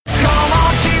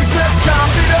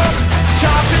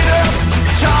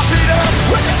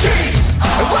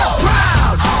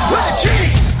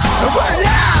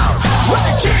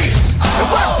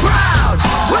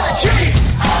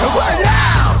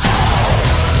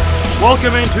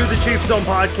Welcome into the Chiefs Zone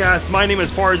Podcast. My name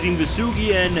is Farzin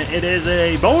Vousoughian, and it is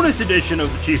a bonus edition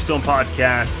of the Chiefs Zone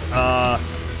Podcast.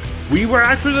 We were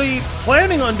actually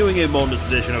planning on doing a bonus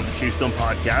edition of the Chiefs Zone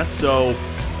Podcast, so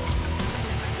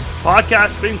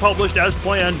podcast being published as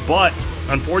planned, but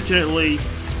unfortunately,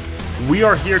 we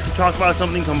are here to talk about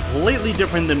something completely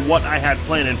different than what I had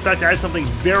planned. In fact, I had something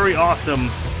very awesome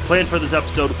planned for this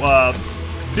episode.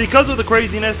 Because of the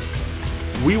craziness,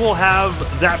 we will have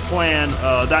that plan,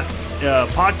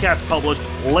 podcast published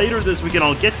later this week, and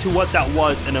I'll get to what that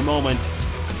was in a moment.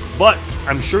 But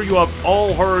I'm sure you have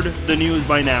all heard the news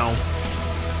by now.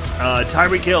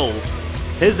 Tyreek Hill,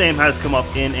 his name has come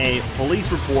up in a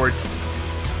police report,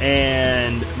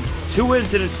 and 2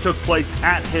 incidents took place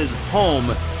at his home.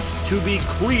 To be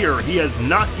clear, he is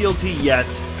not guilty yet.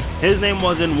 His name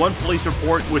was in one police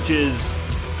report, which is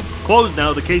closed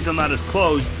now. The case on that is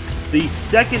closed. The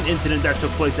second incident that took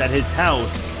place at his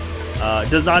house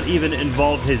does not even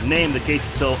involve his name. The case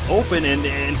is still open, and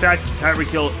in fact, Tyreek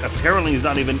Hill apparently is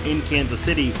not even in Kansas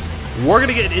City. We're going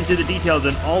to get into the details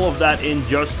and all of that in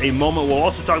just a moment. We'll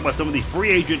also talk about some of the free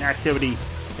agent activity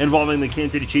involving the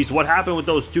Kansas City Chiefs, what happened with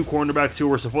those 2 cornerbacks who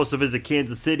were supposed to visit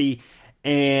Kansas City,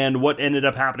 and what ended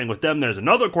up happening with them. There's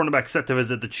another cornerback set to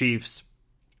visit the Chiefs,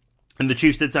 and the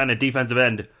Chiefs did sign a defensive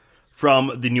end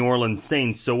from the New Orleans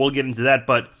Saints, so we'll get into that,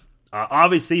 but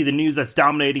obviously, the news that's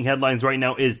dominating headlines right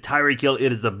now is Tyreek Hill.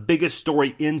 It is the biggest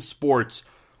story in sports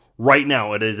right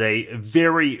now. It is a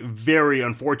very, very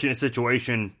unfortunate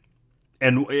situation.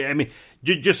 And, I mean,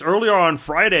 just earlier on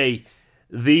Friday,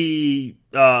 Friday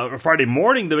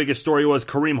morning, the biggest story was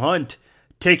Kareem Hunt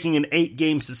taking an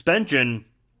 8-game suspension.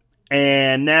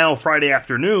 And now, Friday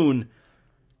afternoon,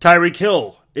 Tyreek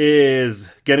Hill is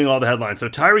getting all the headlines. So,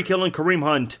 Tyreek Hill and Kareem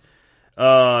Hunt,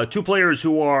 2 players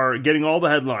who are getting all the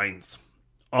headlines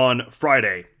on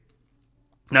Friday.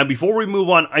 Now, before we move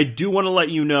on, I do want to let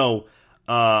you know,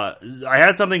 I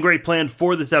had something great planned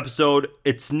for this episode.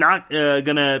 It's not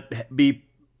going to be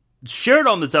shared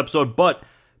on this episode, but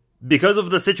because of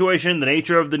the situation, the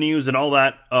nature of the news and all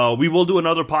that, we will do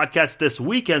another podcast this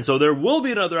weekend, so there will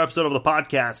be another episode of the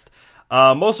podcast.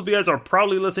 Most of you guys are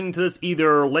probably listening to this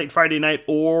either late Friday night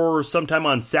or sometime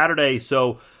on Saturday,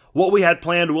 so what we had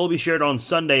planned will be shared on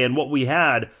Sunday, and what we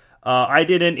had, I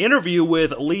did an interview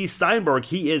with Leigh Steinberg.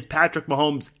 He is Patrick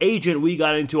Mahomes' agent. We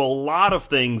got into a lot of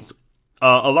things,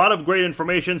 a lot of great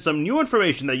information, some new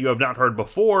information that you have not heard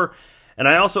before, and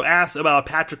I also asked about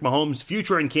Patrick Mahomes'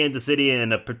 future in Kansas City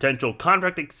and a potential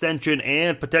contract extension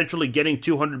and potentially getting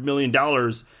 $200 million.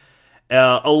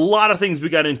 A lot of things we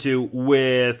got into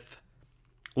with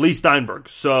Leigh Steinberg,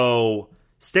 so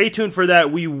stay tuned for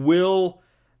that. We will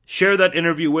share that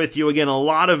interview with you. Again, a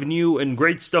lot of new and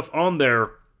great stuff on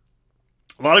there.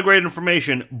 A lot of great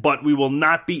information, but we will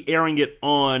not be airing it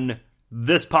on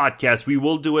this podcast. We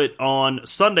will do it on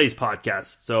Sunday's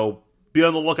podcast. So be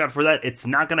on the lookout for that. It's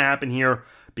not going to happen here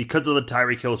because of the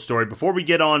Tyreek Hill story. Before we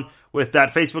get on with that,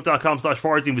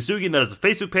 Facebook.com/Farzin Vousoughian. That is a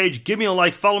Facebook page. Give me a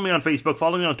like. Follow me on Facebook.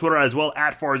 Follow me on Twitter as well,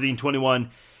 @Farzin21.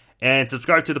 And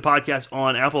subscribe to the podcast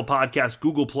on Apple Podcasts,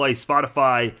 Google Play,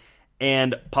 Spotify,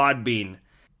 and Podbean.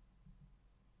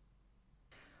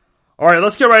 All right,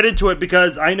 let's get right into it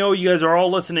because I know you guys are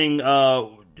all listening.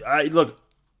 Look,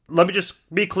 let me just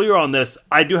be clear on this.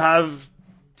 I do have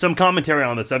some commentary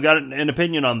on this. I've got an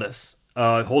opinion on this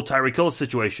whole Tyreek Hill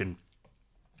situation.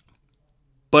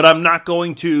 But I'm not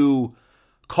going to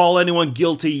call anyone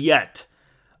guilty yet.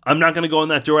 I'm not going to go in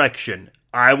that direction.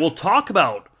 I will talk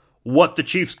about what the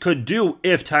Chiefs could do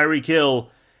if Tyreek Hill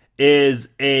is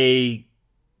a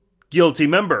guilty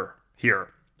member here.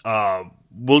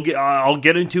 I'll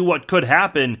get into what could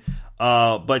happen,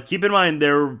 but keep in mind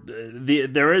they're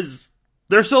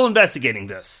still investigating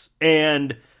this,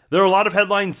 and there are a lot of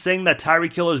headlines saying that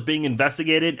Tyreek Hill is being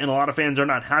investigated, and a lot of fans are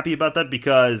not happy about that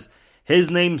because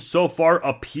his name so far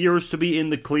appears to be in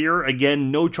the clear. Again,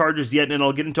 no charges yet, and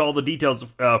I'll get into all the details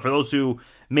for those who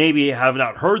maybe have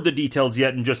not heard the details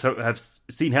yet and just have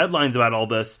seen headlines about all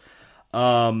this.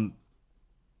 We're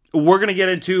going to get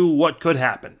into what could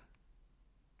happen.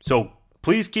 So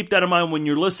please keep that in mind when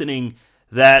you're listening,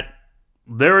 that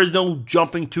there is no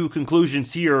jumping to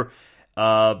conclusions here.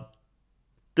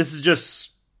 This is just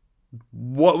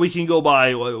what we can go by.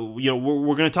 You know,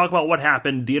 we're going to talk about what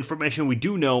happened, the information we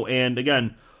do know, and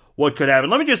again, what could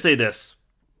happen. Let me just say this.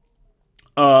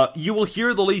 You will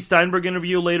hear the Leigh Steinberg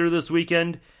interview later this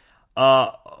weekend.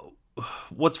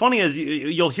 What's funny is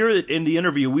you'll hear it in the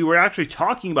interview. We were actually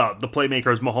talking about the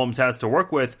playmakers Mahomes has to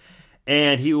work with,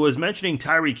 and he was mentioning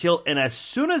Tyreek Hill, and as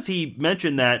soon as he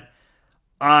mentioned that,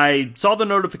 I saw the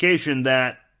notification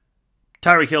that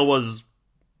Tyreek Hill was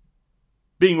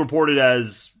being reported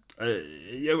as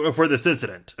for this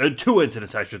incident. 2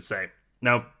 incidents, I should say.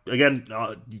 Now, again,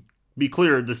 be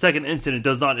clear, the second incident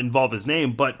does not involve his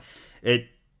name, but it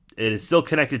is still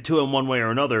connected to him one way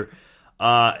or another.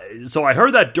 So I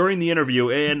heard that during the interview,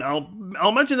 and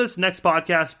I'll mention this next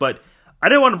podcast, but I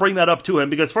didn't want to bring that up to him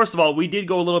because, first of all, we did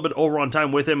go a little bit over on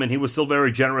time with him, and he was still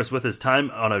very generous with his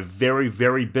time on a very,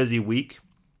 very busy week.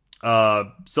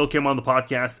 Still came on the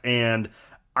podcast, and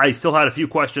I still had a few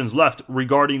questions left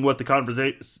regarding what the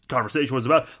conversation was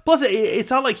about. Plus, it's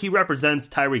not like he represents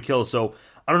Tyreek Hill, so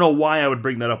I don't know why I would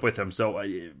bring that up with him. So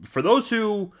for those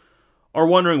who are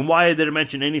wondering why I didn't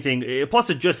mention anything,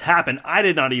 plus it just happened, I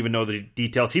did not even know the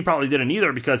details. He probably didn't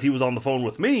either because he was on the phone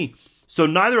with me, so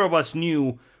neither of us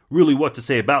knew really what to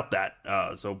say about that.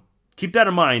 So keep that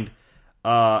in mind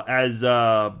as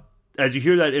you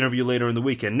hear that interview later in the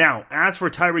weekend. Now, as for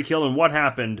Tyreek Hill and what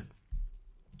happened,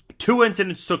 2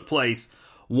 incidents took place,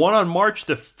 one on March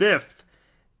the 5th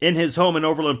in his home in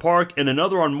Overland Park, and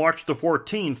another on March the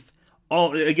 14th,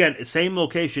 all again, same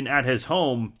location at his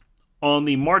home. On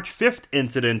the March 5th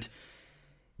incident,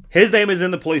 his name is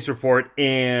in the police report,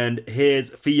 and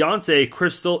his fiancée,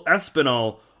 Crystal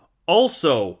Espinal,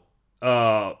 also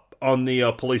on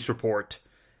the police report.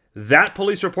 That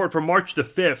police report from March the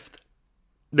 5th,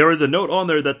 there is a note on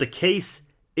there that the case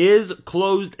is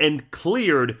closed and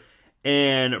cleared,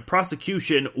 and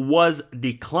prosecution was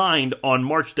declined on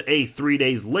March the 8th, 3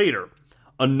 days later.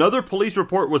 Another police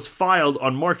report was filed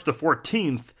on March the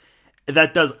 14th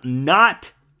that does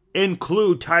not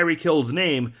include Tyreek Hill's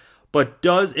name, but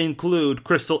does include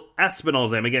Crystal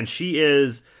Espinal's name. Again, she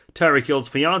is Tyreek Hill's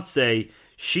fiancée.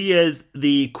 She is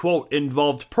the, quote,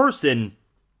 involved person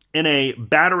in a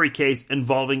battery case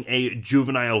involving a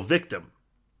juvenile victim.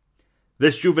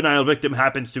 This juvenile victim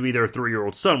happens to be their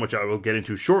 3-year-old son, which I will get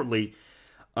into shortly.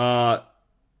 By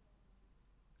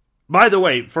the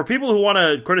way, for people who want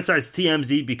to criticize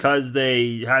TMZ because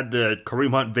they had the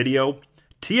Kareem Hunt video,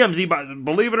 TMZ,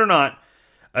 believe it or not,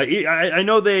 I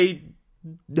know they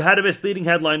had a misleading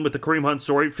headline with the Kareem Hunt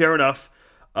story, fair enough.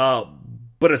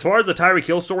 But as far as the Tyreek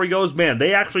Hill story goes, man,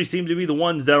 they actually seem to be the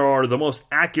ones that are the most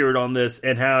accurate on this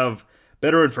and have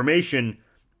better information.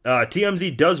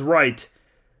 TMZ does write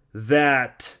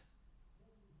that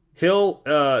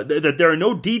that there are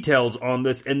no details on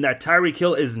this, and that Tyreek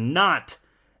Hill is not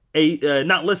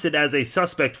listed as a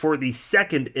suspect for the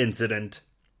second incident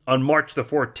on March the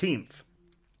 14th.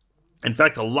 In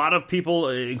fact, a lot of people,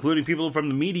 including people from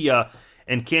the media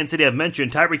and Kansas City, have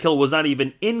mentioned Tyreek Hill was not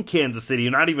even in Kansas City,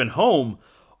 not even home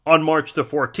on March the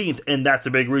 14th, and that's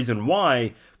a big reason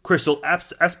why Crystal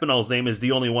Espinal's name is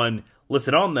the only one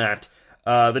listed on that.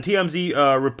 The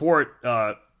TMZ report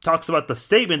talks about the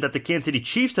statement that the Kansas City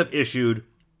Chiefs have issued,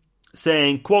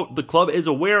 saying, quote, "The club is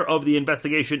aware of the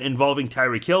investigation involving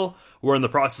Tyreek Hill. We're in the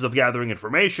process of gathering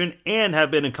information and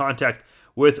have been in contact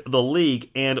with the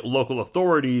league and local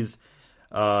authorities.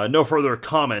 No further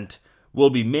comment will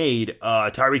be made."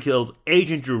 Tyreek Hill's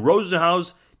agent, Drew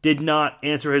Rosenhaus, did not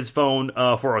answer his phone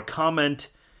for a comment,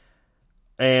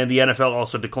 and the NFL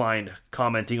also declined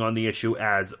commenting on the issue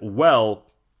as well.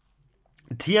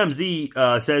 TMZ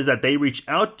says that they reached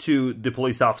out to the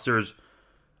police officers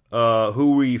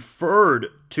who referred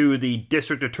to the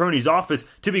district attorney's office.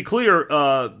 To be clear,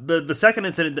 the second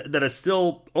incident that is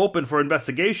still open for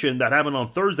investigation that happened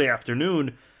on Thursday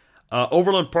afternoon,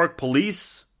 Overland Park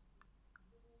police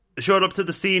showed up to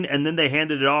the scene, and then they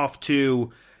handed it off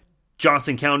to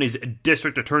Johnson County's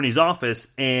district attorney's office,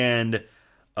 and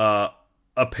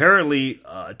apparently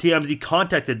TMZ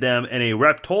contacted them, and a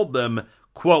rep told them,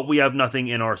 quote, "We have nothing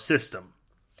in our system."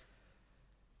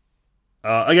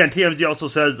 Again, TMZ also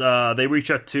says they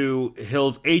reached out to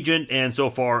Hill's agent, and so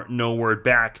far, no word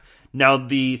back. Now,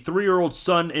 the 3-year-old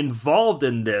son involved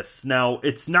in this, now,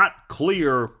 it's not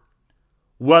clear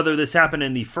whether this happened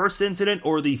in the first incident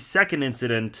or the second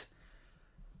incident,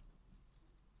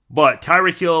 but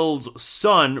Tyreek Hill's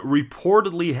son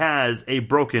reportedly has a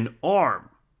broken arm,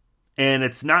 and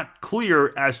it's not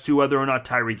clear as to whether or not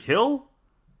Tyreek Hill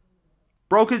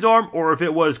broke his arm or if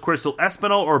it was Crystal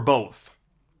Espinal or both.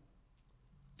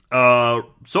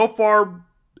 So far,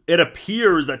 it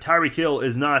appears that Tyreek Hill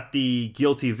is not the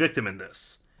guilty victim in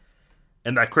this,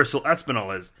 and that Crystal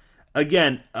Espinal is.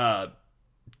 Again,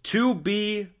 to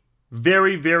be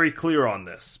very, very clear on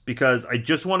this, because I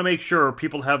just want to make sure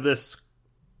people have this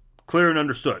clear and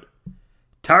understood.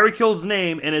 Tyreek Hill's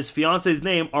name and his fiance's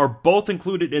name are both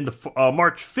included in the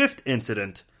March 5th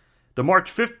incident, the March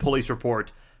 5th police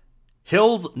report.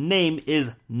 Hill's name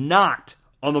is not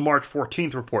on the March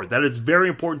 14th report. That is very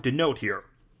important to note here,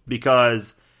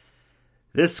 because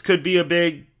this could be a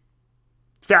big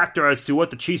factor as to what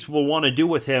the Chiefs will want to do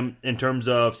with him in terms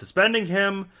of suspending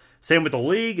him. Same with the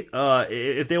league,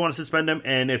 if they want to suspend him,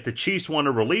 and if the Chiefs want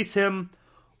to release him,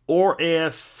 or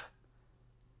if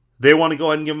they want to go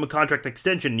ahead and give him a contract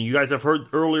extension. You guys have heard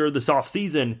earlier this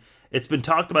offseason, it's been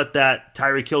talked about that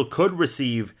Tyreek Hill could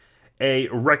receive a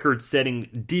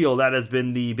record-setting deal. That has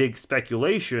been the big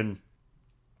speculation.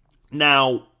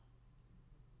 Now,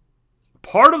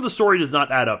 part of the story does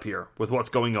not add up here with what's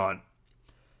going on.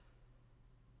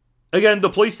 Again, the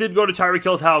police did go to Tyreek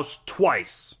Hill's house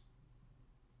twice.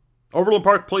 Overland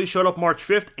Park police showed up March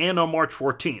 5th and on March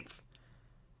 14th.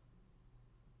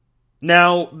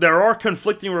 Now, there are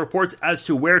conflicting reports as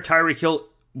to where Tyreek Hill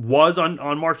was on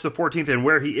March the 14th and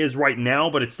where he is right now,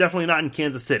 but it's definitely not in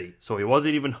Kansas City, so he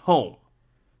wasn't even home,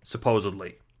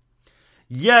 supposedly.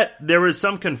 Yet, there is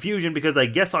some confusion because I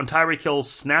guess on Tyreek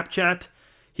Hill's Snapchat,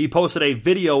 he posted a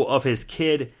video of his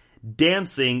kid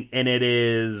dancing, and it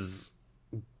is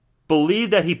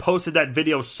believed that he posted that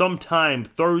video sometime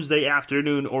Thursday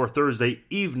afternoon or Thursday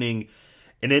evening,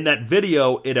 and in that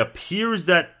video, it appears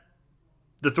that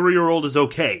the 3-year-old is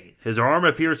okay. His arm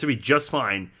appears to be just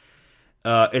fine.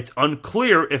 It's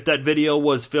unclear if that video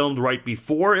was filmed right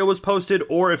before it was posted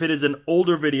or if it is an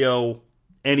older video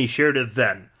and he shared it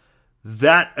then.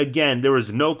 That, again, there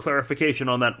is no clarification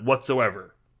on that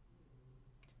whatsoever.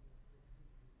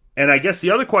 And I guess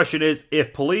the other question is,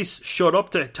 if police showed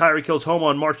up to Tyreek Hill's home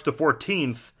on March the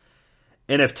 14th,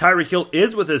 and if Tyreek Hill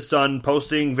is with his son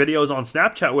posting videos on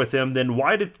Snapchat with him, then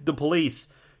why did the police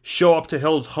show up to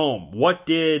Hill's home? What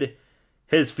did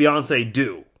his fiance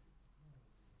do?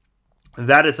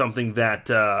 That is something that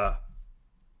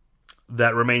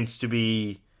that remains to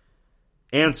be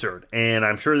answered. And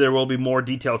I'm sure there will be more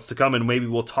details to come, and maybe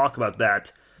we'll talk about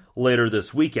that later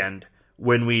this weekend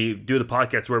when we do the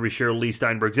podcast where we share Lee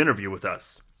Steinberg's interview with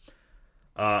us.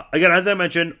 Again, as I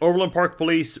mentioned, Overland Park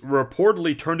Police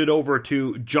reportedly turned it over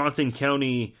to Johnson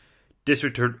County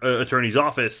District Attorney's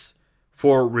Office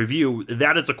for review.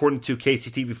 That is according to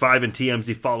KCTV5, and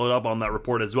TMZ followed up on that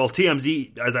report as well.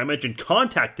 TMZ, as I mentioned,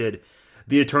 contacted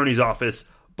the attorney's office,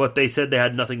 but they said they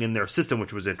had nothing in their system,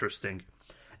 which was interesting.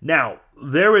 Now,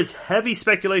 there is heavy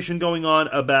speculation going on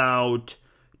about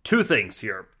two things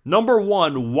here. Number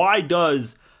one, why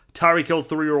does Tyreek Hill's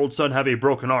 3-year-old son have a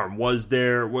broken arm?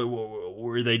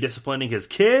 Were they disciplining his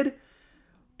kid?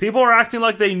 People are acting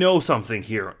like they know something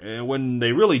here when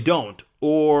they really don't.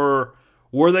 Or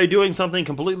were they doing something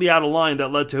completely out of line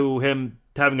that led to him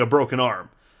having a broken arm?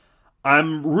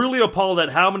 I'm really appalled at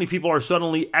how many people are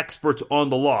suddenly experts on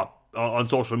the law on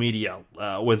social media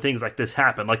when things like this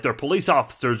happen. Like they're police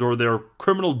officers or they're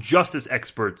criminal justice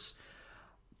experts.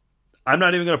 I'm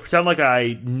not even going to pretend like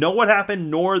I know what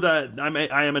happened, nor that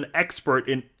I am an expert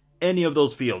in any of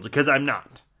those fields, because I'm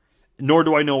not. Nor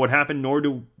do I know what happened,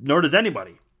 nor does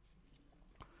anybody.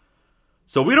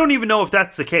 So we don't even know if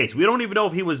that's the case. We don't even know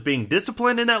if he was being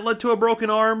disciplined and that led to a broken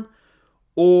arm,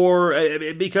 or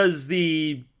because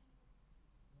the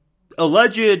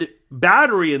alleged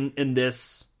battery in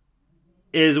this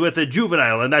is with a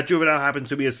juvenile, and that juvenile happens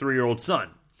to be his 3-year-old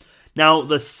son. Now,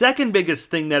 the second biggest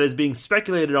thing that is being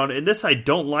speculated on, and this I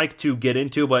don't like to get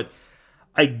into, but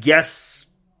I guess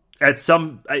in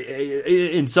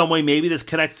some way maybe this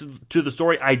connects to the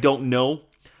story, I don't know.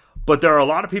 But there are a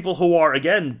lot of people who are,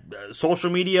 again, social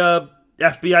media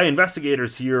FBI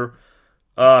investigators here.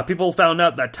 People found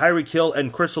out that Tyreek Hill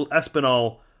and Crystal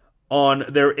Espinal, on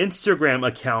their Instagram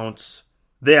accounts,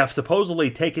 they have supposedly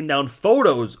taken down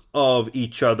photos of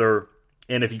each other.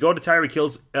 And if you go to Tyreek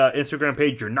Hill's Instagram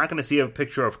page, you're not going to see a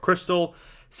picture of Crystal.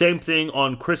 Same thing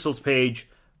on Crystal's page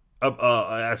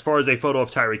as far as a photo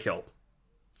of Tyreek Hill.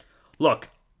 Look,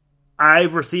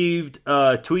 I've received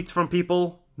tweets from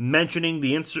people mentioning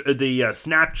the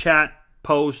Snapchat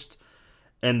post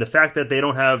and the fact that they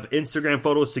don't have Instagram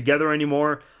photos together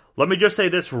anymore. Let me just say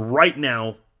this right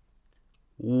now.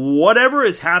 Whatever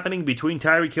is happening between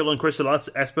Tyreek Hill and Crystal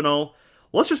Espinal,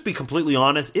 let's just be completely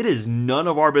honest, it is none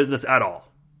of our business at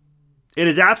all. It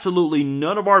is absolutely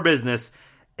none of our business,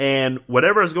 and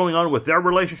whatever is going on with their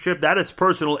relationship, that is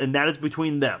personal, and that is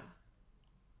between them.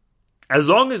 As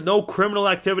long as no criminal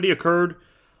activity occurred,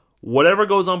 whatever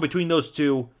goes on between those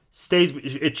two,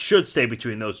 it should stay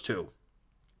between those two.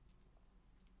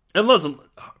 And listen,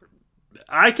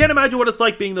 I can't imagine what it's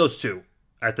like being those two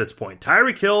at this point.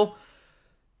 Tyreek Hill,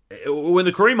 when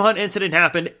the Kareem Hunt incident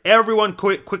happened, everyone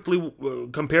quickly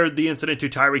compared the incident to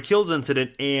Tyreek Hill's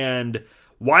incident, and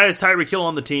why is Tyreek Hill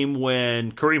on the team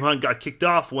when Kareem Hunt got kicked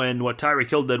off when what Tyreek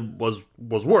Hill did was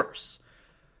worse?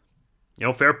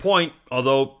 fair point,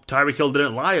 although Tyreek Hill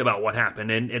didn't lie about what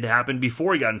happened, and it happened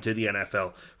before he got into the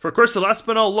NFL. For Crystal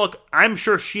Espinal, look, I'm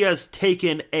sure she has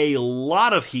taken a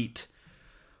lot of heat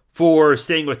for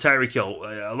staying with Tyreek Hill.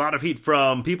 A lot of heat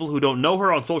from people who don't know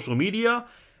her on social media.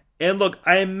 And look,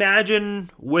 I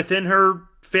imagine within her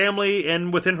family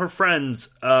and within her friends,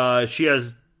 she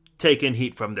has taken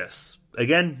heat from this.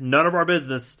 Again, none of our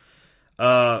business.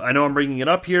 I know I'm bringing it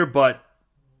up here, but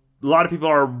a lot of people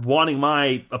are wanting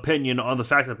my opinion on the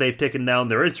fact that they've taken down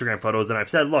their Instagram photos. And I've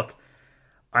said, look,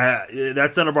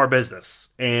 that's none of our business.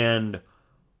 And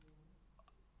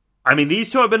I mean, these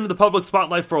two have been in the public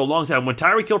spotlight for a long time. When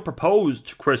Tyreek Hill proposed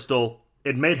to Crystal,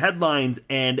 it made headlines,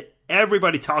 and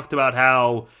everybody talked about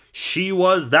how she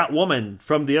was that woman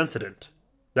from the incident.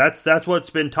 That's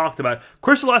what's been talked about.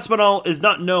 Crystal Espinal is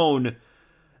not known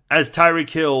as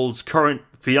Tyreek Hill's current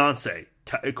fiance.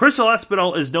 Crystal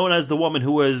Espinal is known as the woman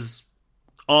who was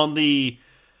on the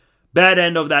bad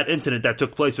end of that incident that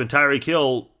took place when Tyreek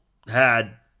Hill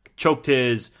had choked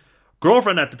his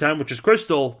girlfriend at the time, which is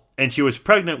Crystal, and she was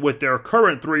pregnant with their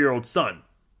current 3-year-old son.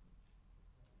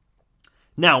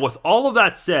 Now, with all of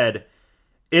that said,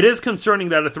 it is concerning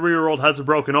that a 3-year-old has a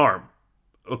broken arm,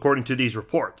 according to these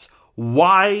reports.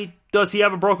 Why does he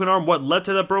have a broken arm? What led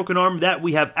to that broken arm? That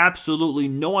we have absolutely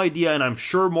no idea, and I'm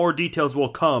sure more details will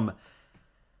come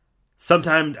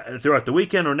sometime throughout the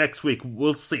weekend or next week.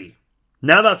 We'll see.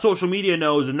 Now that social media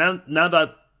knows, and now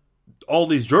that all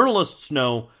these journalists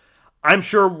know, I'm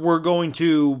sure we're going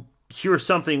to hear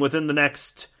something within the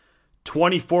next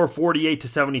 24, 48 to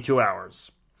 72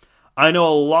 hours. I know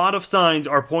a lot of signs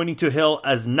are pointing to Hill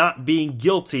as not being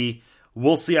guilty.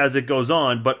 We'll see as it goes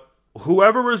on, but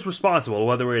whoever is responsible,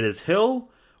 whether it is Hill,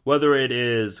 whether it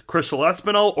is Crystal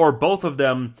Espinal, or both of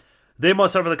them, they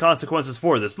must suffer the consequences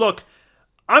for this. Look,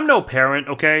 I'm no parent,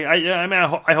 okay?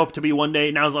 I hope to be one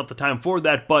day. Now's not the time for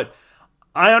that, but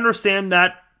I understand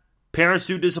that parents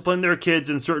do discipline their kids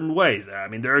in certain ways. I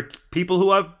mean, there are people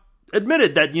who have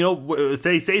admitted that, if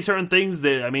they say certain things,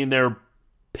 their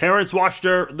parents wash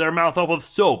their mouth up with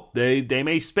soap. They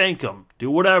may spank them, do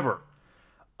whatever.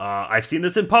 I've seen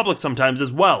this in public sometimes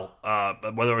as well,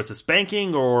 whether it's a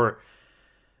spanking or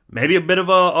maybe a bit of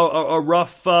a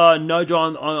rough nudge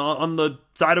on the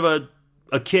side of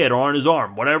a kid or on his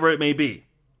arm, whatever it may be.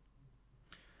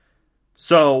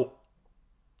 So,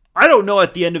 I don't know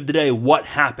at the end of the day what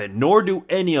happened, nor do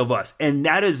any of us, and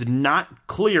that is not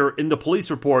clear in the police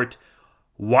report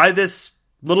why this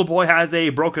little boy has a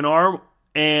broken arm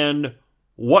and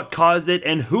what caused it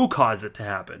and who caused it to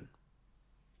happen.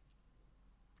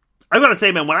 I've got to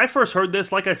say, man, when I first heard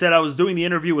this, like I said, I was doing the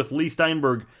interview with Lee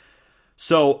Steinberg,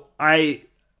 so I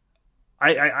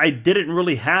didn't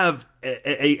really have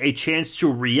a chance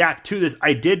to react to this.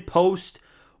 I did post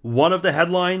one of the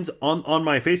headlines on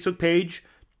my Facebook page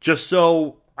just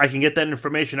so I can get that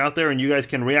information out there and you guys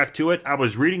can react to it. I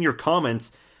was reading your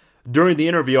comments during the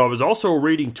interview. I was also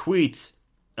reading tweets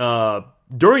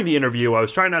during the interview. I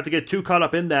was trying not to get too caught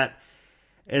up in that.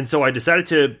 And so I decided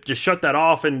to just shut that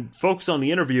off and focus on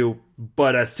the interview.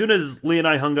 But as soon as Lee and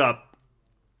I hung up,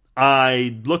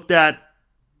 I looked at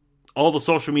all the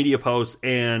social media posts,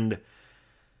 and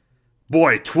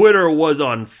boy, Twitter was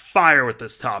on fire with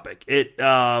this topic. It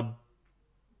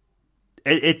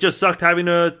just sucked having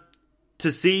to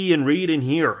see and read and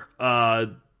hear.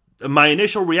 My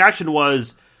initial reaction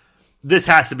was, this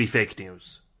has to be fake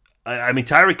news. I mean,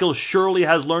 Tyreek Hill surely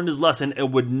has learned his lesson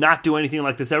and would not do anything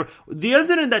like this ever. The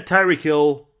incident that Tyreek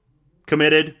Hill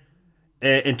committed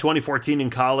in 2014 in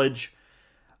college,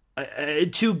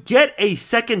 to get a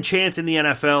second chance in the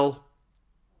NFL,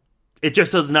 it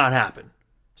just does not happen.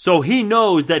 So he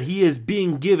knows that he is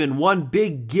being given one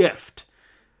big gift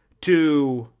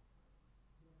to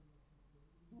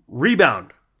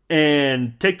rebound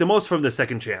and take the most from the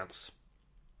second chance.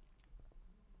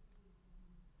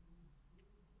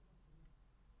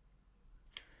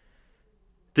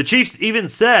 The Chiefs even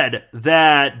said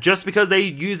that just because they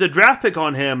used a draft pick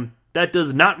on him, that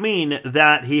does not mean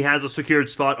that he has a secured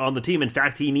spot on the team. In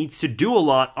fact, he needs to do a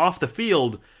lot off the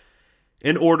field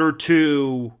in order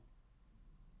to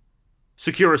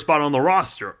secure a spot on the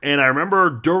roster. And I remember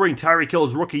during Tyreek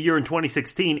Hill's rookie year in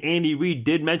 2016, Andy Reid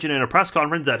did mention in a press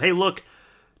conference that, hey, look,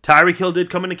 Tyreek Hill did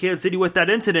come into Kansas City with that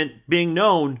incident being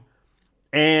known.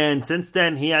 And since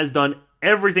then, he has done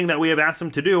everything that we have asked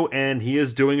him to do, and he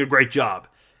is doing a great job.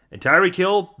 And Tyreek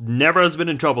Hill never has been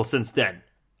in trouble since then.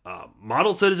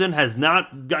 Model citizen, has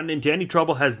not gotten into any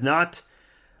trouble, has not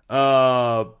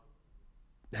gotten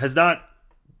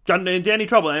into any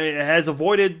trouble. It has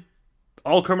avoided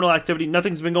all criminal activity.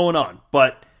 Nothing's been going on.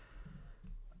 But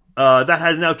that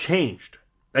has now changed.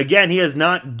 Again, he is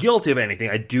not guilty of anything.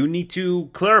 I do need to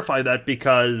clarify that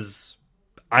because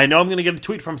I know I'm going to get a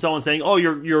tweet from someone saying, "Oh,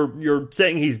 you're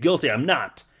saying he's guilty." I'm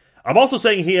not. I'm also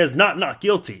saying he is not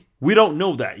guilty. We don't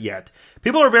know that yet.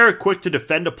 People are very quick to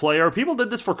defend a player. People did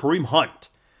this for Kareem Hunt,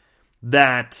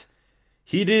 that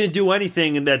he didn't do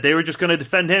anything and that they were just going to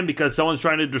defend him because someone's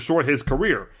trying to destroy his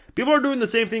career. People are doing the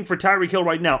same thing for Tyreek Hill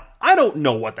right now. I don't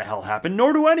know what the hell happened,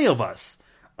 nor do any of us.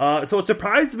 So it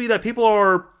surprised me that people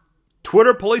are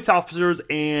Twitter police officers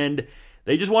and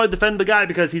they just want to defend the guy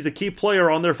because he's a key player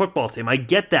on their football team. I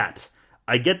get that.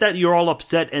 I get that you're all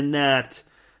upset and that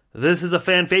this is a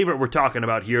fan favorite we're talking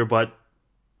about here, but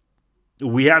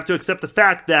we have to accept the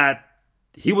fact that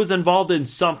he was involved in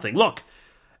something. Look,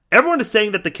 everyone is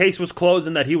saying that the case was closed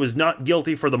and that he was not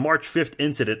guilty for the March 5th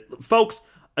incident. Folks,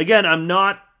 again,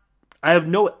 I have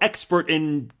no expert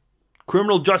in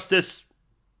criminal justice,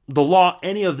 the law,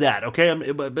 any of that,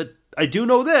 okay? But I do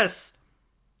know this.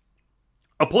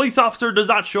 A police officer does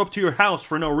not show up to your house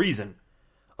for no reason.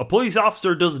 A police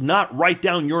officer does not write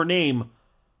down your name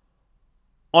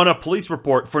on a police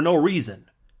report for no reason.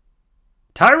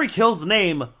 Tyreek Hill's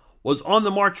name was on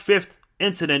the March 5th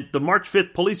incident, the March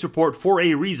 5th police report, for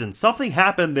a reason. Something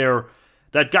happened there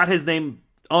that got his name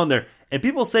on there. And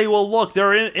people say, well, look, there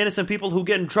are innocent people who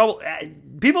get in trouble.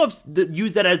 People have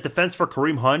used that as defense for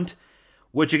Kareem Hunt,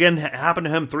 which again happened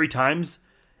to him 3 times.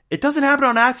 It doesn't happen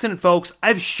on accident, folks.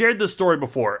 I've shared this story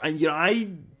before. I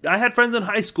had friends in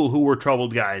high school who were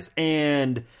troubled guys,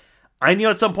 and I knew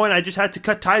at some point I just had to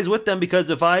cut ties with them because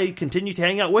if I continued to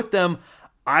hang out with them,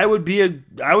 I would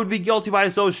be guilty by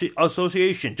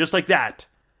association, just like that.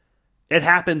 It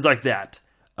happens like that.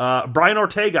 Brian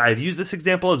Ortega, I've used this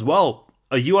example as well.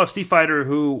 A UFC fighter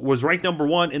who was ranked number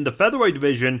 1 in the featherweight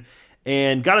division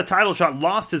and got a title shot,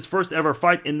 lost his first ever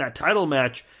fight in that title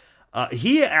match.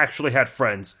 He actually had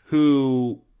friends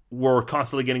who were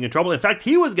constantly getting in trouble. In fact,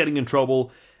 he was getting in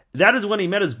trouble. That is when he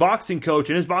met his boxing coach,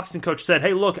 and his boxing coach said,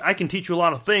 hey, look, I can teach you a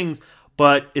lot of things,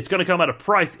 but it's going to come at a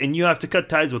price, and you have to cut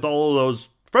ties with all of those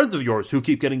friends of yours who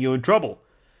keep getting you in trouble.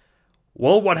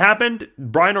 Well, what happened?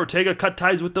 Brian Ortega cut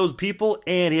ties with those people,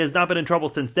 and he has not been in trouble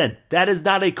since then. That is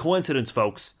not a coincidence,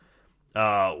 folks.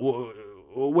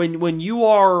 When you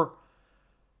are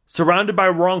surrounded by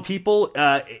wrong people,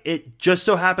 it just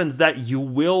so happens that you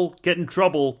will get in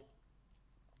trouble,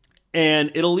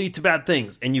 and it'll lead to bad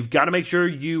things. And you've got to make sure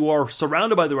you are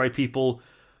surrounded by the right people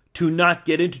to not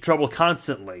get into trouble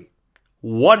constantly.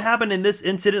 What happened in this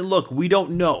incident? Look, we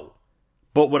don't know.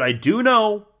 But what I do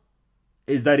know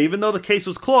is that even though the case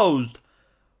was closed,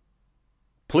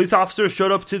 police officers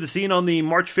showed up to the scene on the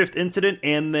March 5th incident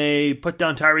and they put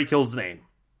down Tyreek Hill's name.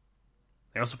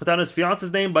 They also put down his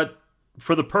fiance's name, but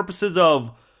for the purposes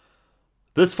of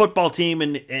this football team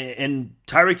and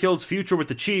Tyreek Hill's future with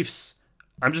the Chiefs,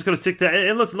 I'm just going to stick to that.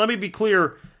 And listen, let me be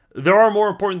clear. There are more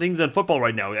important things than football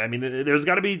right now. I mean, there's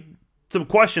got to be some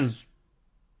questions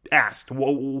asked.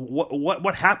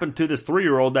 What happened to this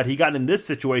 3-year-old that he got in this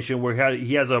situation where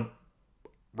he has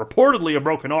reportedly a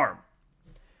broken arm?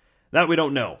 That we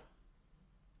don't know.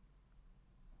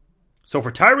 So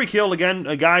for Tyreek Hill, again,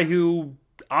 a guy who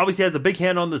obviously has a big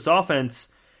hand on this offense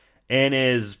and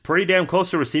is pretty damn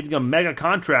close to receiving a mega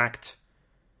contract,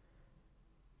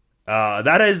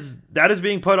 that is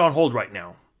being put on hold right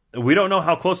now. We don't know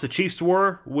how close the Chiefs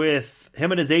were with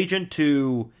him and his agent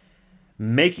to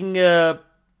making a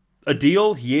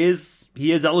deal. He is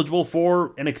eligible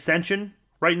for an extension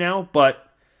right now, but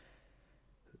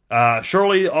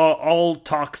surely all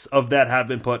talks of that have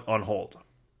been put on hold.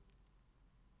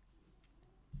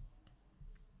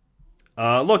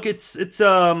 Look,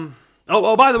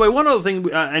 by the way, one other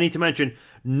thing I need to mention.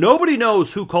 Nobody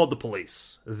knows who called the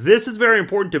police. This is very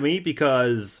important to me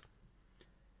because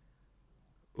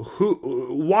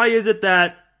why is it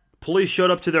that police showed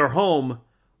up to their home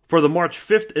for the March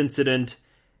 5th incident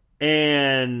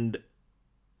and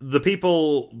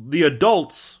the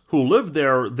adults who lived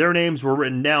there, their names were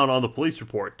written down on the police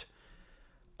report?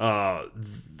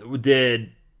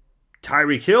 Did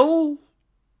Tyreek Hill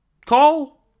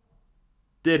call?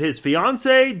 Did his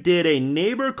fiance? Did a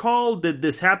neighbor call? Did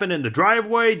this happen in the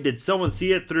driveway? Did someone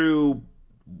see it through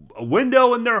a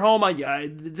window in their home?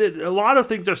 A lot of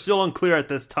things are still unclear at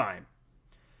this time.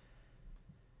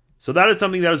 So that is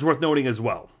something that is worth noting as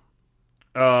well.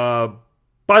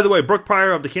 By the way, Brooke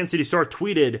Pryor of the Kansas City Star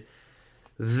tweeted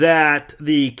that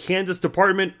the Kansas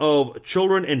Department of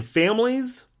Children and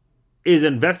Families is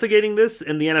investigating this,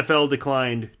 and the NFL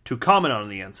declined to comment on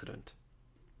the incident.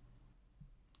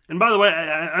 And by the way,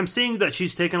 I'm seeing that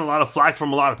she's taken a lot of flack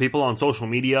from a lot of people on social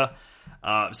media.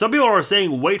 Some people are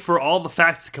saying wait for all the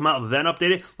facts to come out, then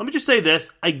update it. Let me just say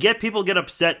this. I get people get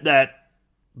upset that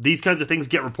these kinds of things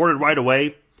get reported right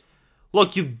away.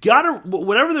 Look, you've got to,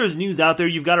 whenever there's news out there,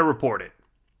 you've got to report it.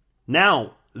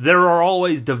 Now, there are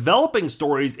always developing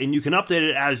stories, and you can update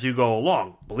it as you go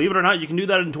along. Believe it or not, you can do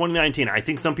that in 2019. I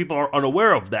think some people are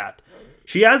unaware of that.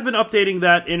 She has been updating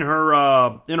that in her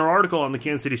article on the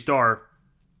Kansas City Star.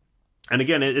 And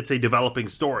again, it's a developing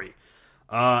story.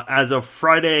 As of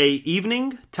Friday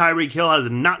evening, Tyreek Hill has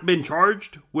not been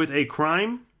charged with a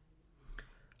crime.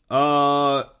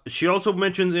 She also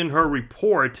mentions in her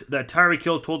report that Tyreek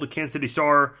Hill told the Kansas City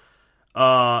Star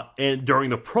and during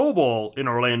the Pro Bowl in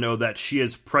Orlando that she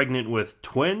is pregnant with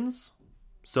twins.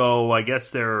 So I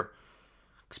guess they're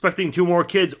expecting 2 more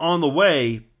kids on the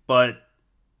way, but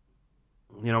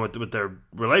you know, with their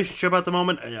relationship at the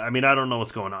moment, I mean, I don't know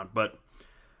what's going on, but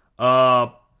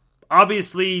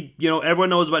obviously, you know, everyone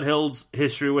knows about Hill's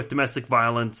history with domestic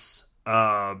violence.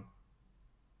 But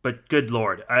good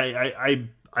Lord, I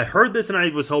heard this and I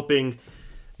was hoping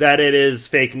that it is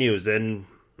fake news, and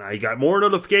I got more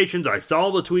notifications. I saw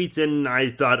the tweets and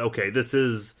I thought, okay, this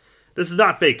is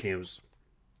not fake news.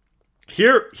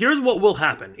 Here's what will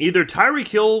happen. Either Tyreek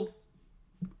Hill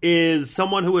is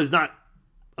someone who is not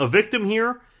a victim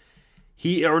here,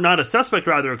 or not a suspect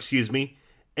rather, excuse me,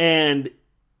 and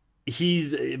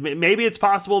maybe it's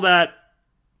possible that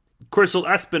Crystal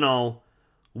Espinal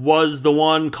was the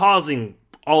one causing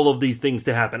all of these things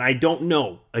to happen. I don't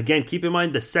know. Again, keep in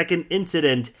mind the second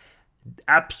incident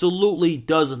absolutely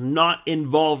does not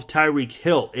involve Tyreek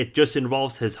Hill. It just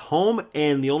involves his home,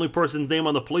 and the only person's name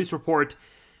on the police report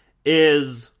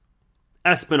is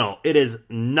Espinal. It is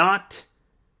not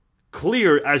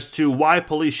clear as to why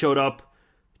police showed up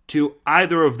to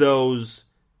either of those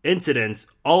incidents.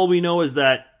 All we know is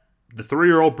that the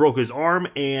 3-year-old broke his arm,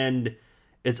 and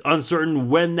it's uncertain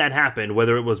when that happened,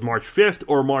 whether it was March 5th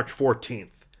or March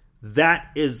 14th. That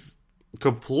is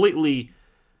completely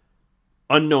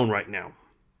unknown right now.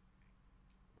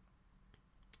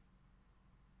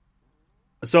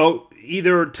 So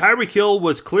either Tyreek Hill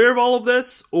was clear of all of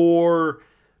this, or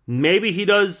maybe he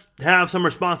does have some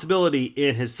responsibility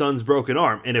in his son's broken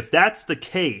arm. And if that's the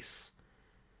case,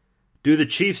 do the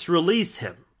Chiefs release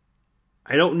him?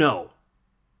 I don't know.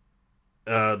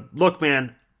 Look,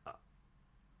 man,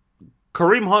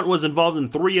 Kareem Hunt was involved in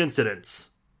 3 incidents.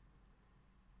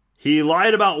 He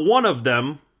lied about one of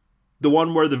them, the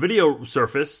one where the video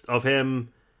surfaced of him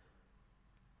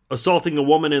assaulting a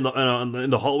woman in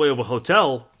the hallway of a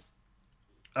hotel.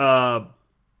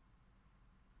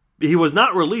 He was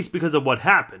not released because of what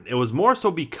happened. It was more so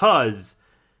because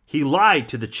he lied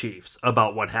to the Chiefs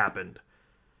about what happened.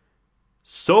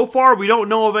 So far, we don't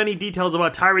know of any details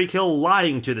about Tyreek Hill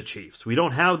lying to the Chiefs. We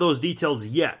don't have those details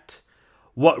yet.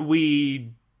 What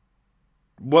I'm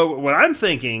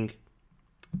thinking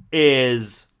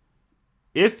is,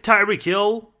 if Tyreek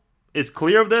Hill is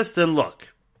clear of this, then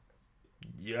look,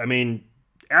 I mean,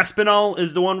 Espinal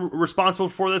is the one responsible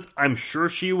for this. I'm sure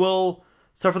she will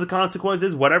suffer the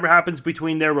consequences. Whatever happens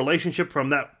between their relationship from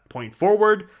that point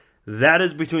forward, that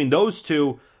is between those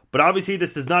two. But obviously,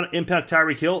 this does not impact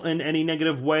Tyreek Hill in any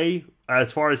negative way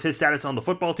as far as his status on the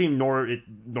football team,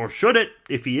 nor should it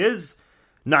if he is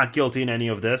not guilty in any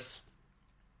of this.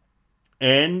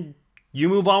 And you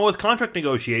move on with contract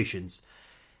negotiations.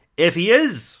 If he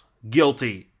is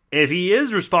guilty, if he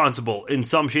is responsible in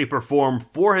some shape or form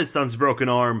for his son's broken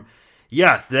arm,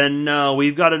 yeah, then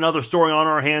we've got another story on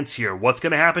our hands here. What's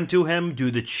going to happen to him? Do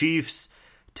the Chiefs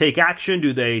take action?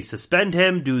 Do they suspend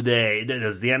him? Does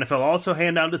the NFL also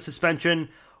hand out a suspension?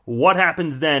 What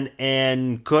happens then?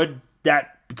 And could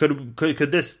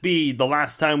this be the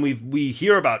last time we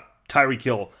hear about Tyreek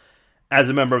Hill as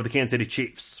a member of the Kansas City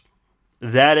Chiefs?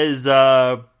 That's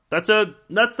not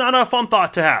a fun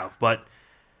thought to have, but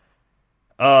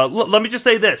let me just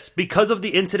say this. Because of the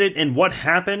incident and what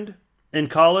happened in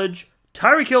college,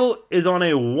 Tyreek Hill is on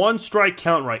a 1-strike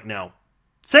count right now.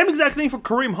 Same exact thing for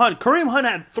Kareem Hunt. Kareem Hunt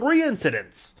had 3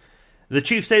 incidents. The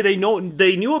Chiefs say they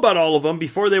knew about all of them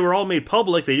before they were all made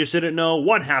public. They just didn't know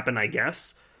what happened, I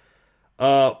guess.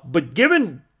 But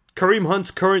given Kareem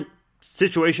Hunt's current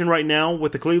situation right now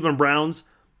with the Cleveland Browns,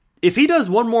 if he does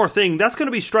one more thing, that's going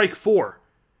to be strike 4.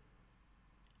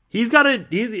 He's on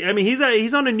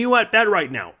a new at bat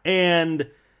right now, and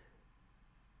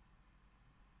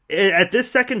at this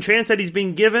second chance that he's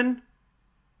being given,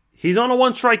 he's on a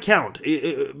 1-strike count.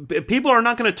 People are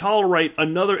not going to tolerate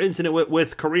another incident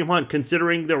with Kareem Hunt,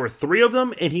 considering there were 3 of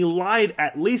them, and he lied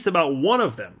at least about one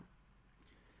of them.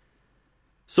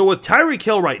 So with Tyreek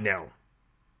Hill right now,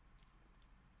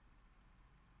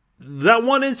 that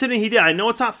one incident he did, I know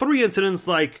it's not 3 incidents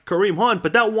like Kareem Hunt,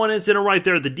 but that one incident right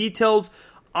there, the details,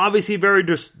 obviously very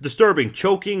disturbing.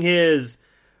 Choking his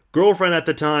girlfriend at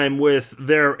the time with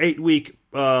their 8-week,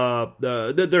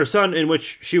 their son, in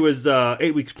which she was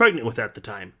 8 weeks pregnant with at the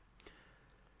time.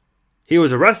 He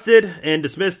was arrested and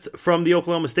dismissed from the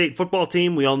Oklahoma State football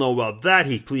team. We all know about that.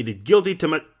 He pleaded guilty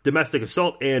to domestic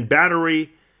assault and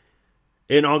battery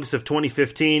in August of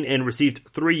 2015 and received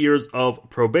 3 years of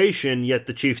probation, yet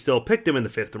the Chiefs still picked him in the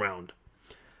 5th round.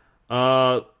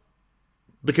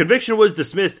 The conviction was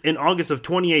dismissed in August of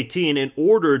 2018 and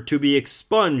ordered to be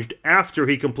expunged after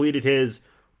he completed his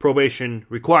probation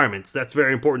requirements. That's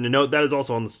very important to note. That is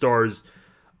also on the Stars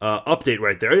update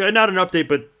right there. Not an update,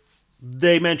 but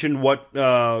they mentioned what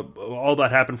all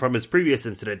that happened from his previous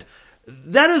incident.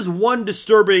 That is one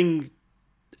disturbing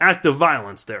act of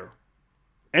violence there.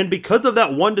 And because of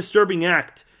that one disturbing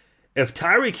act, if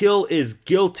Tyreek Hill is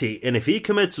guilty, and if he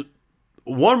commits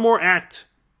one more act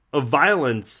of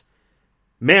violence,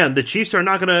 man, the Chiefs are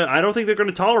not going to, I don't think they're going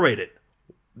to tolerate it.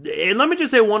 And let me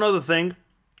just say one other thing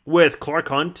with Clark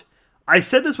Hunt. I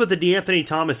said this with the DeAnthony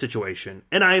Thomas situation,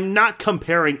 and I am not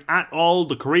comparing at all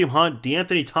the Kareem Hunt,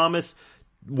 DeAnthony Thomas,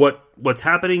 what's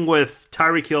happening with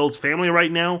Tyreek Hill's family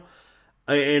right now,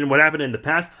 and what happened in the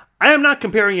past. I am not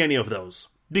comparing any of those,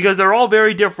 because they're all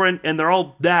very different, and they're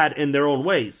all bad in their own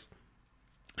ways.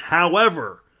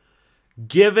 However,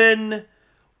 given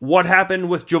what happened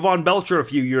with Javon Belcher a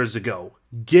few years ago,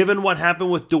 given what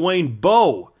happened with Dwayne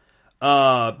Bowe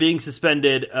being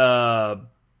suspended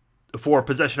for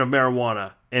possession of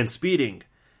marijuana and speeding,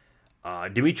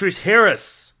 Demetrius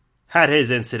Harris had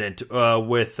his incident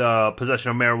with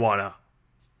possession of marijuana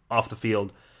off the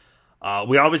field.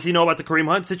 We obviously know about the Kareem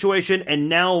Hunt situation, and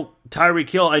now Tyreek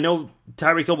Hill. I know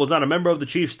Tyreek Hill was not a member of the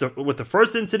Chiefs with the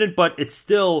first incident, but it's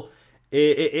still,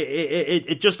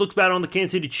 it just looks bad on the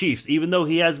Kansas City Chiefs. Even though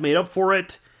he has made up for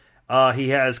it, he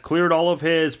has cleared all of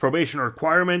his probation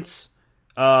requirements,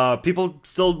 people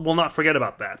still will not forget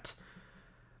about that.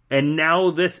 And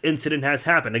now this incident has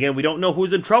happened. Again, we don't know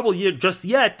who's in trouble just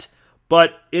yet,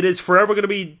 but it is forever going to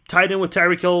be tied in with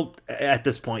Tyreek Hill at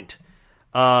this point.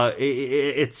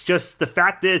 It's just, the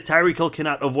fact is, Tyreek Hill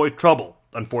cannot avoid trouble,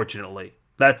 unfortunately.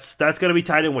 That's going to be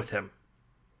tied in with him.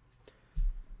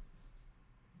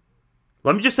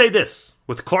 Let me just say this.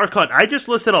 With Clark Hunt, I just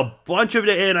listed a bunch of,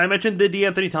 and I mentioned the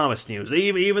DeAnthony Thomas news.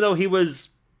 Even though he was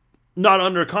not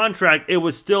under contract, it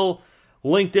was still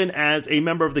linked in as a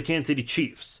member of the Kansas City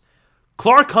Chiefs.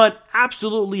 Clark Hunt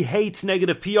absolutely hates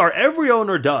negative PR. Every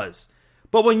owner does.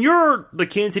 But when you're the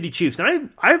Kansas City Chiefs, and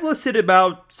I've listed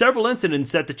about several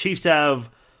incidents that the Chiefs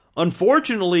have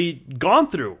unfortunately gone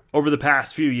through over the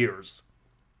past few years.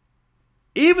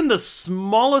 Even the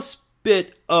smallest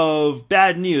bit of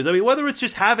bad news, I mean, whether it's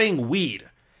just having weed,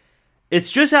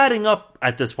 it's just adding up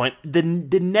at this point. The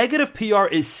negative PR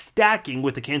is stacking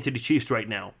with the Kansas City Chiefs right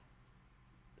now.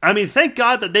 I mean, thank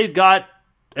God that they've got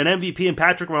an MVP in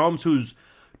Patrick Mahomes who's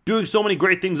doing so many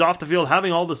great things off the field,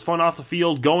 having all this fun off the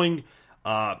field, going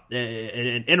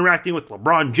and interacting with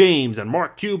LeBron James and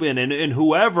Mark Cuban and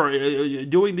whoever,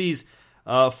 doing these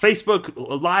Facebook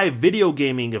live video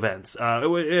gaming events.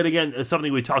 And again, it's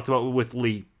something we talked about with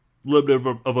Lee. A little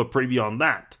bit of a preview on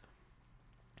that.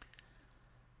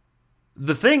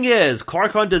 The thing is,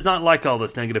 Clark Hunt does not like all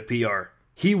this negative PR.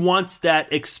 He wants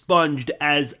that expunged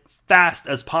as fast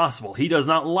as possible. He does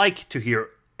not like to hear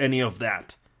any of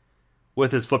that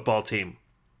with his football team.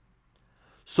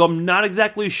 So I'm not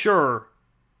exactly sure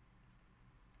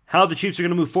how the Chiefs are going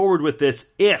to move forward with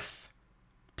this if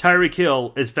Tyreek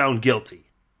Hill is found guilty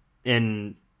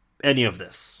in any of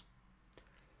this.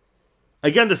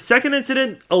 Again, the second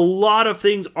incident, a lot of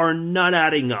things are not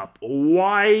adding up.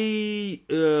 Why?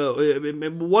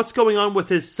 What's going on with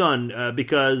his son?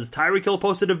 Because Tyreek Hill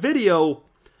posted a video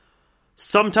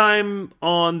sometime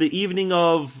on the evening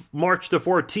of March the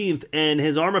 14th, and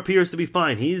his arm appears to be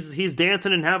fine. He's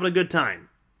dancing and having a good time.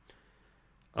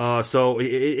 So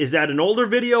is that an older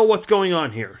video? What's going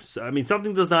on here? So, I mean,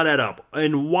 something does not add up.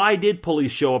 And why did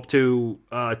police show up to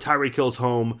Tyreek Hill's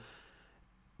home?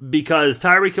 Because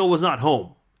Tyreek Hill was not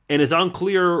home. And it's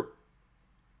unclear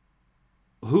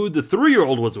who the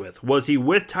 3-year-old was with. Was he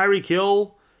with Tyreek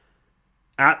Hill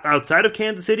outside of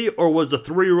Kansas City, or was the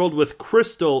 3-year-old with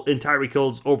Crystal in Tyreek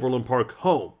Hill's Overland Park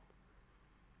home?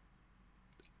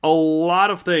 A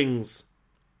lot of things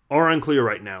are unclear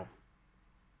right now.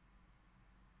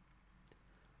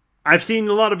 I've seen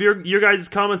a lot of your guys'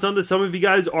 comments on this. Some of you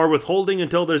guys are withholding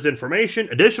until there's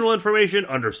additional information,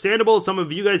 understandable. Some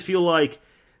of you guys feel like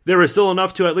there is still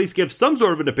enough to at least give some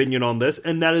sort of an opinion on this,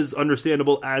 and that is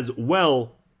understandable as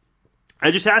well. I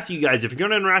just ask you guys, if you're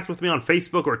going to interact with me on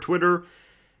Facebook or Twitter,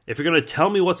 if you're going to tell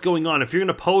me what's going on, if you're going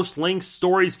to post links,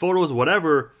 stories, photos,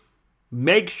 whatever,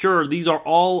 make sure these are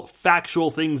all factual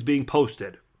things being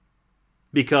posted.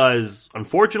 because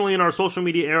unfortunately in our social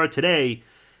media era today,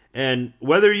 and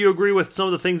whether you agree with some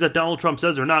of the things that Donald Trump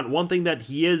says or not, one thing that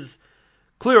he is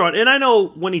clear on, and I know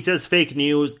when he says fake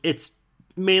news, it's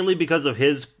mainly because of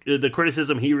the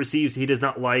criticism he receives he does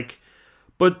not like,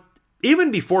 but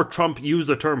even before Trump used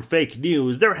the term fake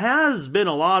news, there have been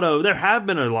a lot of,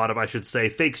 I should say,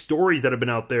 fake stories that have been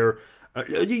out there.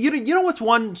 You know what's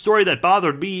one story that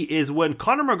bothered me is when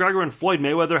Conor McGregor and Floyd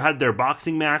Mayweather had their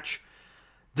boxing match.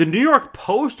 The New York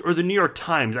Post or the New York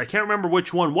Times, I can't remember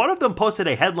which one of them posted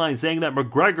a headline saying that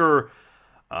McGregor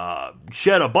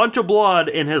shed a bunch of blood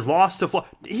in his loss to Floyd.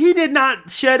 He did not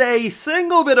shed a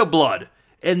single bit of blood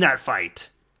in that fight.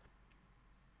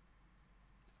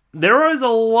 There is a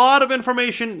lot of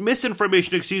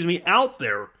misinformation, out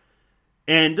there.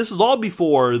 And this is all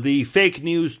before the fake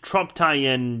news Trump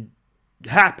tie-in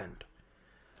happened.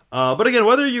 But again,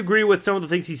 whether you agree with some of the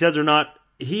things he says or not,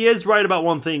 he is right about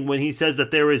one thing when he says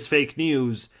that there is fake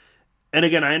news. And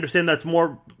again, I understand that's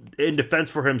more in defense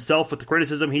for himself with the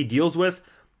criticism he deals with,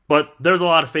 but there's a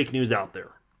lot of fake news out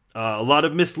there. A lot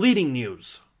of misleading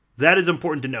news. That is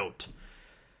important to note.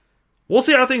 We'll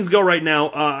see how things go right now.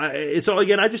 So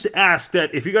again, I just ask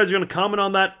that if you guys are going to comment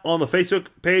on that on the Facebook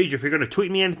page, if you're going to tweet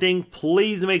me anything,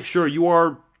 please make sure you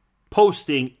are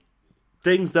posting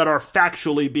things that are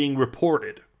factually being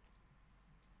reported.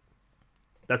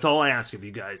 That's all I ask of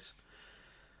you guys.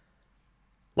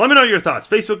 Let me know your thoughts.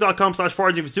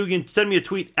 Facebook.com/Farzine. Send me a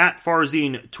tweet at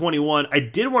Farzine21. I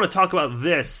did want to talk about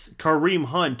this. Kareem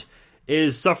Hunt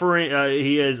is suffering.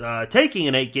 He is taking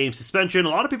an 8-game suspension. A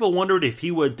lot of people wondered if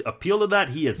he would appeal to that.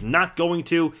 He is not going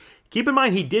to. Keep in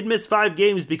mind, he did miss 5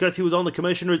 games because he was on the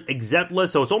commissioner's exempt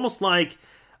list. So it's almost like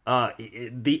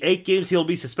the 8 games he'll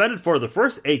be suspended for the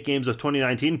first 8 games of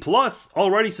 2019, plus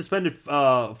already suspended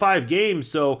 5 games.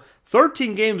 So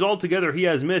 13 games altogether he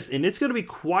has missed, and it's going to be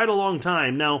quite a long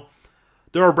time. Now,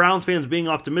 there are Browns fans being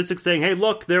optimistic, saying, hey,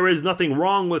 look, there is nothing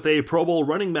wrong with a Pro Bowl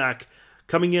running back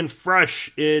coming in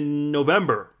fresh in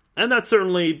November. And that's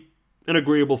certainly an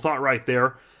agreeable thought right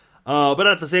there. But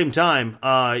at the same time,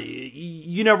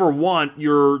 you never want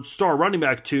your star running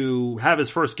back to have his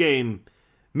first game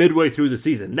midway through the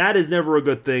season. That is never a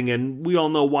good thing, and we all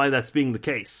know why that's being the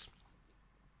case.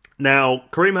 Now,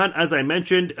 Kareem Hunt, as I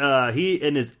mentioned, he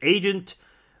and his agent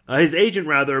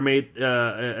made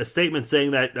a statement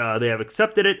saying that they have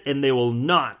accepted it and they will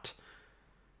not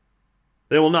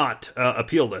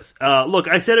appeal this. Look,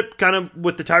 I said it kind of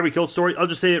with the Tyreek Hill story. I'll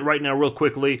just say it right now real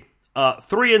quickly.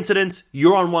 3 incidents,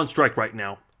 you're on 1 strike right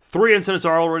now. 3 incidents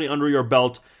are already under your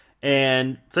belt,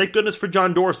 and thank goodness for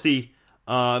John Dorsey.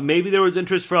 Maybe there was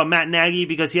interest from Matt Nagy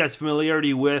because he has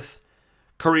familiarity with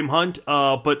Kareem Hunt,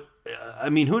 but I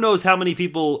mean, who knows how many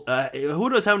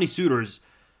suitors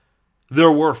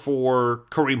there were for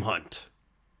Kareem Hunt.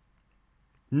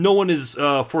 No one is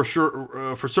for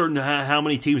certain how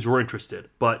many teams were interested,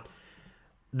 but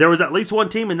there was at least one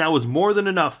team, and that was more than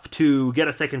enough to get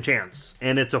a second chance.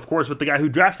 And it's, of course, with the guy who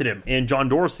drafted him, and John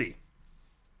Dorsey.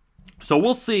 So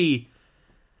we'll see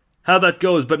how that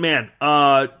goes. But man,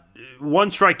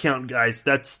 1 strike count, guys.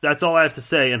 That's all I have to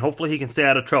say, and hopefully he can stay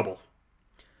out of trouble.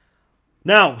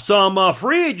 Now, some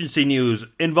free agency news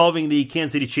involving the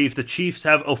Kansas City Chiefs. The Chiefs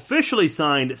have officially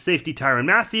signed safety Tyrann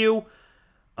Mathieu.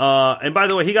 And by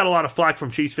the way, he got a lot of flack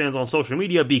from Chiefs fans on social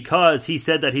media because he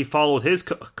said that he followed his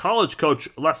college coach,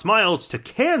 Les Miles, to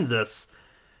Kansas.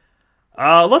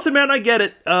 Listen, man, I get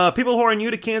it. People who are new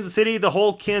to Kansas City, the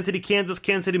whole Kansas City, Kansas,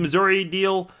 Kansas City, Missouri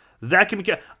deal, that can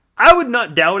be... I would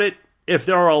not doubt it if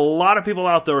there are a lot of people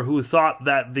out there who thought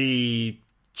that the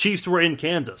Chiefs were in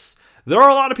Kansas. There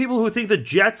are a lot of people who think the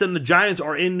Jets and the Giants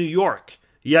are in New York,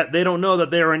 yet they don't know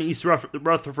that they are in East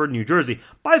Rutherford, New Jersey.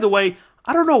 By the way,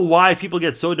 I don't know why people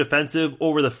get so defensive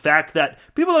over the fact that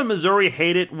people in Missouri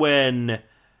hate it when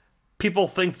people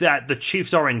think that the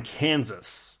Chiefs are in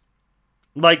Kansas.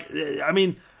 Like, I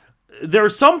mean,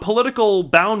 there's some political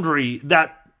boundary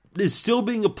that is still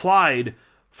being applied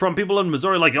from people in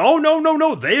Missouri. Like, oh,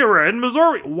 no, they are in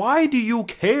Missouri. Why do you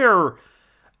care?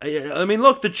 I mean,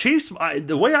 look, the Chiefs,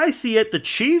 the way I see it, the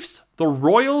Chiefs, the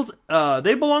Royals,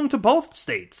 they belong to both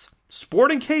states.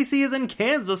 Sporting KC is in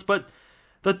Kansas, but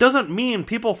that doesn't mean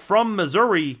people from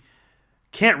Missouri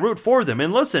can't root for them.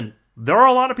 And listen, there are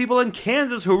a lot of people in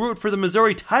Kansas who root for the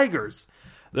Missouri Tigers.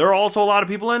 There are also a lot of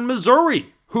people in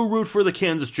Missouri who root for the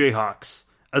Kansas Jayhawks,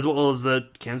 as well as the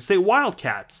Kansas State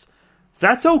Wildcats.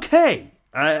 That's okay.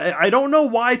 I don't know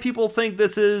why people think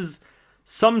this is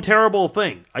some terrible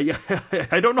thing.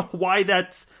 I don't know why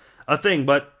that's a thing,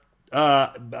 but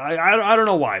I don't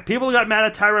know why. People got mad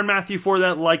at Tyrann Mathieu for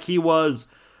that like he was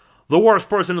the worst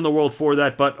person in the world for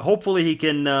that, but hopefully he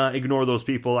can ignore those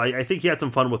people. I think he had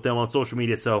some fun with them on social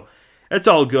media, so it's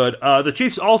all good. The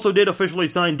Chiefs also did officially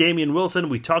sign Damian Wilson.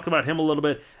 We talked about him a little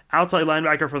bit. Outside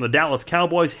linebacker from the Dallas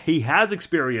Cowboys. He has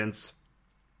experience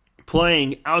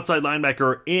playing outside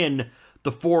linebacker in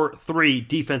the 4-3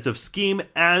 defensive scheme,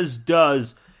 as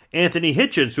does Anthony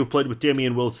Hitchens, who played with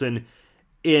Damian Wilson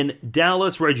in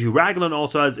Dallas. Reggie Ragland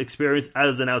also has experience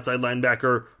as an outside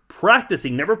linebacker,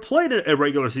 practicing. Never played a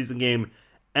regular season game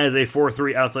as a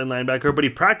 4-3 outside linebacker, but he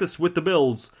practiced with the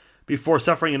Bills before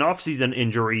suffering an offseason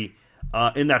injury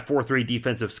in that 4-3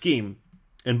 defensive scheme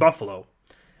in Buffalo.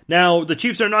 Now, the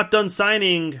Chiefs are not done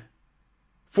signing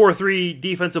 4-3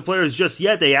 defensive players just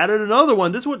yet. They added another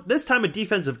one, this time a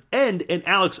defensive end, in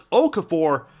Alex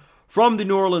Okafor from the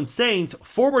New Orleans Saints,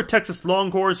 former Texas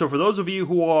Longhorn. So for those of you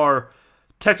who are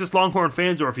Texas Longhorn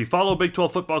fans, or if you follow Big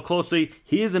 12 football closely,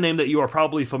 he is a name that you are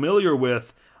probably familiar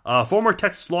with. Former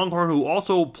Texas Longhorn who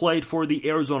also played for the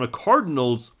Arizona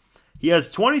Cardinals. He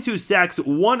has 22 sacks,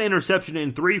 1 interception,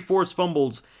 and 3 forced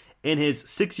fumbles in his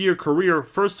 6-year career.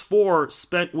 First 4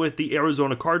 spent with the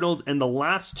Arizona Cardinals, and the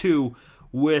last 2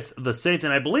 with the Saints.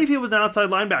 And I believe he was an outside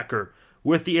linebacker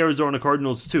with the Arizona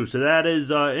Cardinals too. So that is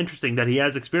interesting that he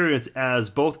has experience as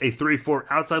both a 3-4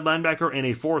 outside linebacker and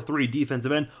a 4-3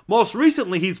 defensive end. Most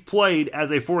recently, he's played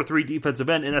as a 4-3 defensive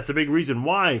end, and that's a big reason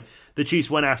why the Chiefs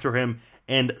went after him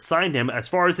and signed him. As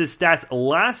far as his stats,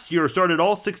 last year started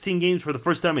all 16 games for the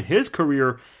first time in his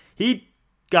career. He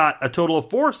got a total of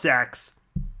 4 sacks.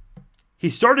 He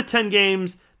started 10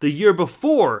 games the year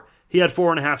before. He had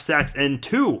 4.5 sacks and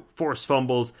 2 forced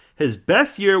fumbles. His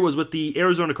best year was with the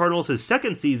Arizona Cardinals, his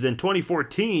second season,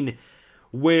 2014,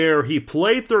 where he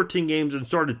played 13 games and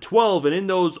started 12. And in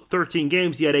those 13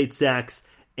 games, he had 8 sacks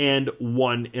and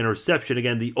 1 interception.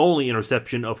 Again, the only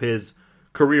interception of his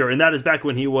career. And that is back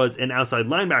when he was an outside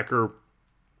linebacker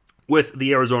with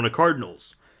the Arizona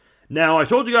Cardinals. Now, I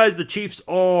told you guys the Chiefs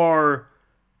are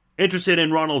interested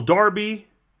in Ronald Darby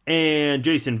and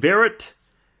Jason Verrett.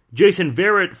 Jason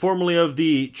Verrett, formerly of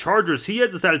the Chargers, he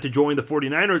has decided to join the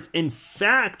 49ers. In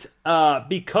fact,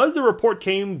 because the report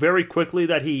came very quickly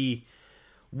that he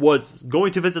was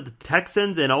going to visit the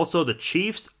Texans and also the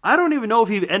Chiefs, I don't even know if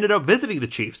he ended up visiting the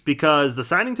Chiefs, because the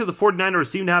signing to the 49ers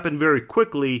seemed to happen very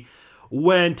quickly.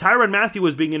 When Tyrann Mathieu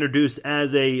was being introduced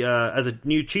as a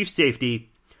new Chiefs safety,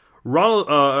 Brett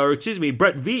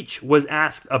Veach was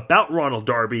asked about Ronald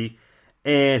Darby,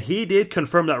 and he did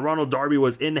confirm that Ronald Darby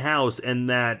was in-house and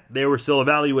that they were still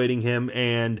evaluating him.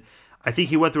 And I think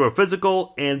he went through a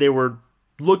physical, and they were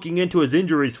looking into his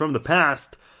injuries from the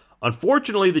past.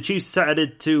 Unfortunately, the Chiefs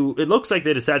it looks like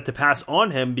they decided to pass on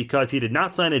him because he did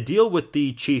not sign a deal with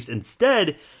the Chiefs.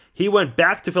 Instead, he went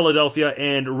back to Philadelphia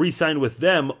and re-signed with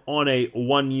them on a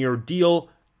 1-year deal.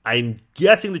 I'm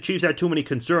guessing the Chiefs had too many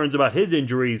concerns about his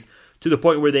injuries to the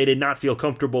point where they did not feel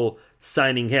comfortable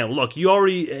signing him. Look, you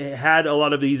already had a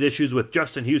lot of these issues with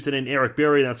Justin Houston and Eric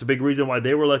Berry. That's a big reason why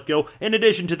they were let go, in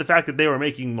addition to the fact that they were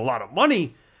making a lot of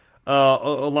money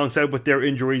alongside with their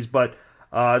injuries. But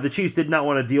the Chiefs did not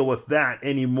want to deal with that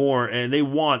anymore, and they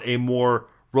want a more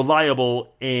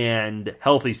reliable and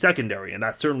healthy secondary, and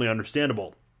that's certainly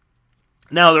understandable.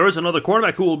 Now, there is another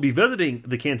cornerback who will be visiting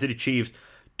the Kansas City Chiefs,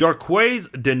 Darqueze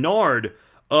Dennard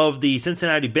of the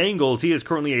Cincinnati Bengals. He is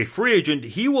currently a free agent.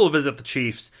 He will visit the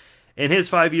Chiefs. In his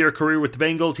 5-year career with the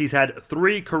Bengals, he's had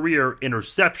 3 career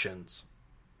interceptions.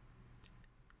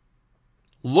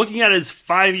 Looking at his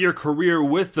 5-year career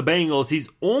with the Bengals, he's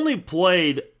only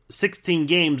played 16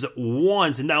 games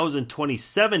once, and that was in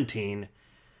 2017.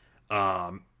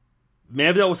 May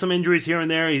have dealt with some injuries here and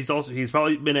there. He's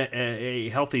probably been a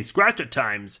healthy scratch at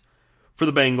times for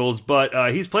the Bengals,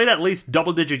 but he's played at least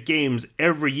double-digit games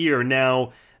every year.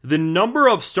 Now, the number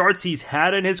of starts he's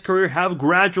had in his career have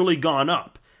gradually gone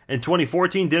up. In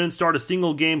 2014, didn't start a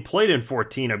single game, played in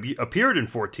 14, appeared in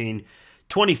 14.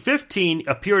 2015,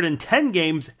 appeared in 10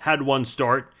 games, had 1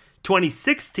 start.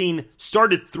 2016,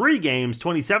 started 3 games.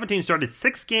 2017, started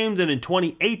 6 games. And in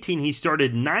 2018, he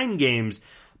started 9 games.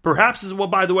 Perhaps as well,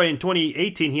 by the way, in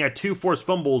 2018, he had 2 forced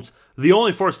fumbles, the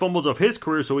only forced fumbles of his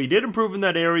career, so he did improve in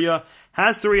that area.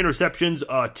 Has 3 interceptions,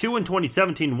 2 in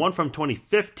 2017, 1 from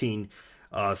 2015.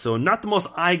 So not the most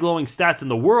eye-glowing stats in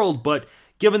the world, but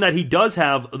given that he does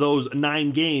have those 9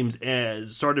 games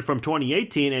started from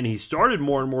 2018, and he started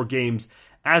more and more games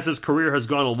as his career has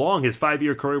gone along, his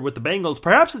 5-year career with the Bengals,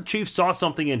 perhaps the Chiefs saw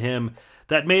something in him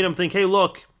that made him think, hey,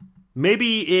 look,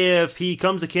 maybe if he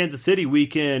comes to Kansas City, we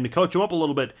can coach him up a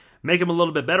little bit, make him a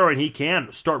little bit better, and he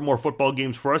can start more football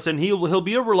games for us, and he'll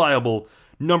be a reliable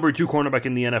number 2 cornerback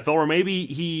in the NFL, or maybe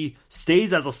he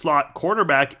stays as a slot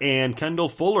cornerback and Kendall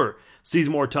Fuller sees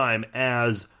more time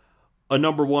as a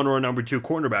number 1 or a number 2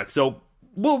 cornerback. So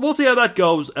we'll see how that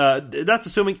goes. That's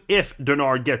assuming if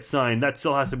Denard gets signed. That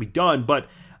still has to be done, but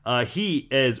he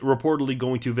is reportedly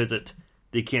going to visit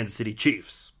the Kansas City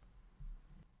Chiefs.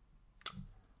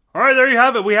 All right, there you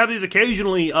have it. We have these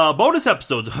occasionally bonus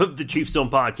episodes of the Chiefs Zone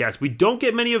podcast. We don't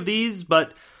get many of these,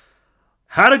 but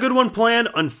had a good one planned.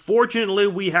 Unfortunately,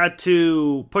 we had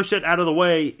to push it out of the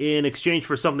way in exchange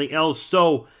for something else.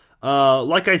 So,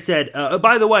 like I said,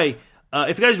 by the way,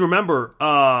 if you guys remember,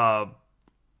 when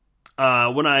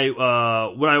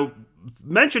I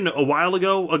mentioned a while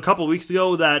ago, a couple of weeks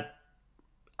ago, that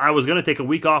I was going to take a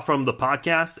week off from the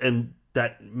podcast and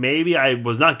that maybe I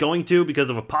was not going to because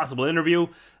of a possible interview.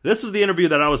 This was the interview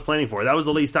that I was planning for. That was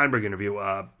the Lee Steinberg interview.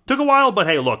 Took a while, but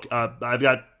hey, look, I've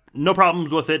got no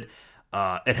problems with it.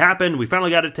 It happened. We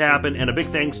finally got it to happen. And a big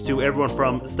thanks to everyone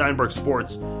from Steinberg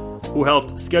Sports who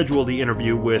helped schedule the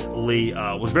interview with Lee.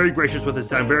 Was very gracious with his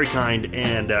time, very kind,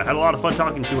 and had a lot of fun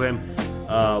talking to him.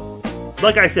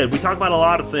 Like I said, we talked about a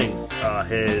lot of things.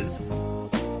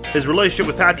 His relationship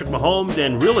with Patrick Mahomes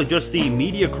and really just the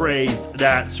media craze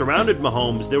that surrounded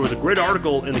Mahomes. There was a great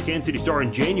article in the Kansas City Star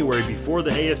in January before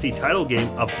the AFC title game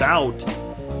about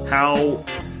how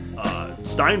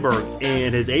Steinberg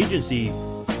and his agency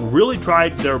really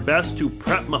tried their best to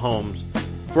prep Mahomes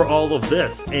for all of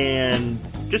this and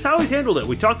just how he's handled it.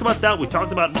 We talked about that. We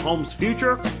talked about Mahomes'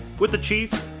 future with the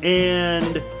Chiefs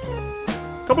and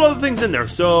a couple other things in there.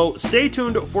 So stay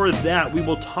tuned for that. We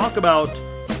will talk about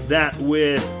that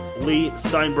with Lee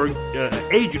Steinberg,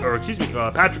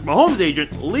 Patrick Mahomes'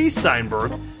 agent, Lee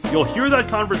Steinberg. You'll hear that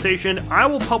conversation. I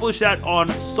will publish that on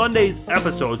Sunday's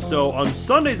episode. So on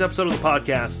Sunday's episode of the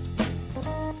podcast,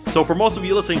 so for most of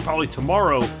you listening, probably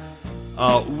tomorrow,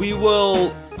 we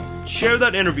will share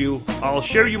that interview. I'll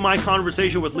share you my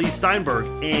conversation with Lee Steinberg.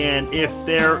 And if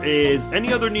there is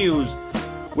any other news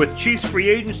with Chiefs free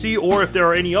agency or if there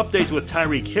are any updates with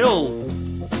Tyreek Hill,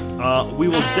 we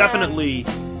will definitely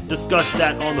discuss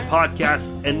that on the podcast.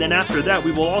 And then after that,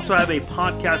 we will also have a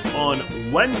podcast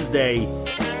on Wednesday.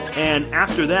 And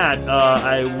after that,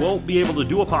 I won't be able to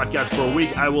do a podcast for a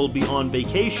week. I will be on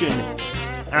vacation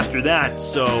after that.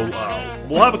 So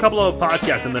we'll have a couple of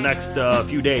podcasts in the next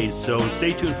few days. So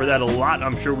stay tuned for that. A lot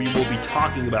I'm sure we will be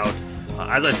talking about.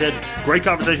 As I said, great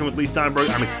conversation with Lee Steinberg.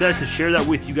 I'm excited to share that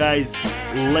with you guys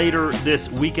later this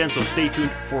weekend. So stay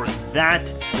tuned for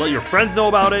that. Let your friends know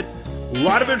about it. A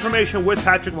lot of information with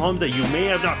Patrick Mahomes that you may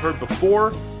have not heard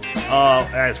before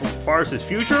as far as his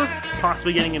future,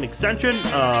 possibly getting an extension.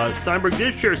 Steinberg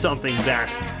did share something that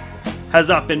has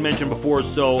not been mentioned before,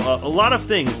 so a lot of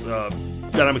things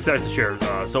that I'm excited to share.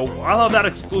 So I'll have that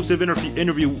exclusive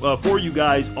interview for you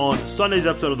guys on Sunday's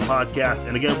episode of the podcast.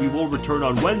 And again, we will return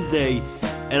on Wednesday,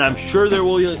 and I'm sure there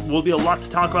will be a lot to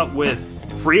talk about with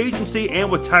free agency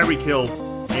and with Tyreek Hill,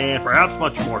 and perhaps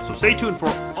much more. So stay tuned for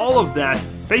all of that.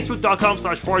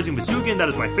 Facebook.com/FarzianVesugian. That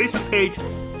is my Facebook page.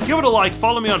 Give it a like.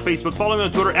 Follow me on Facebook. Follow me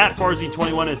on Twitter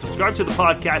 @Farzine21. And subscribe to the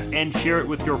podcast and share it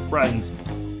with your friends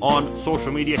on social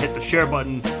media. Hit the share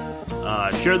button.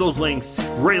 Share those links.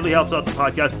 Greatly helps out the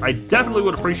podcast. I definitely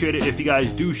would appreciate it if you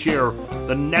guys do share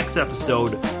the next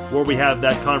episode where we have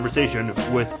that conversation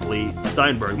with Lee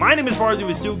Steinberg. My name is Farzine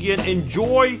Vesugian.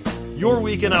 Enjoy your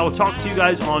weekend. I will talk to you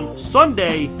guys on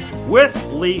Sunday with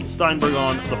Lee Steinberg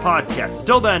on the podcast.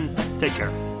 Until then, take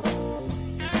care.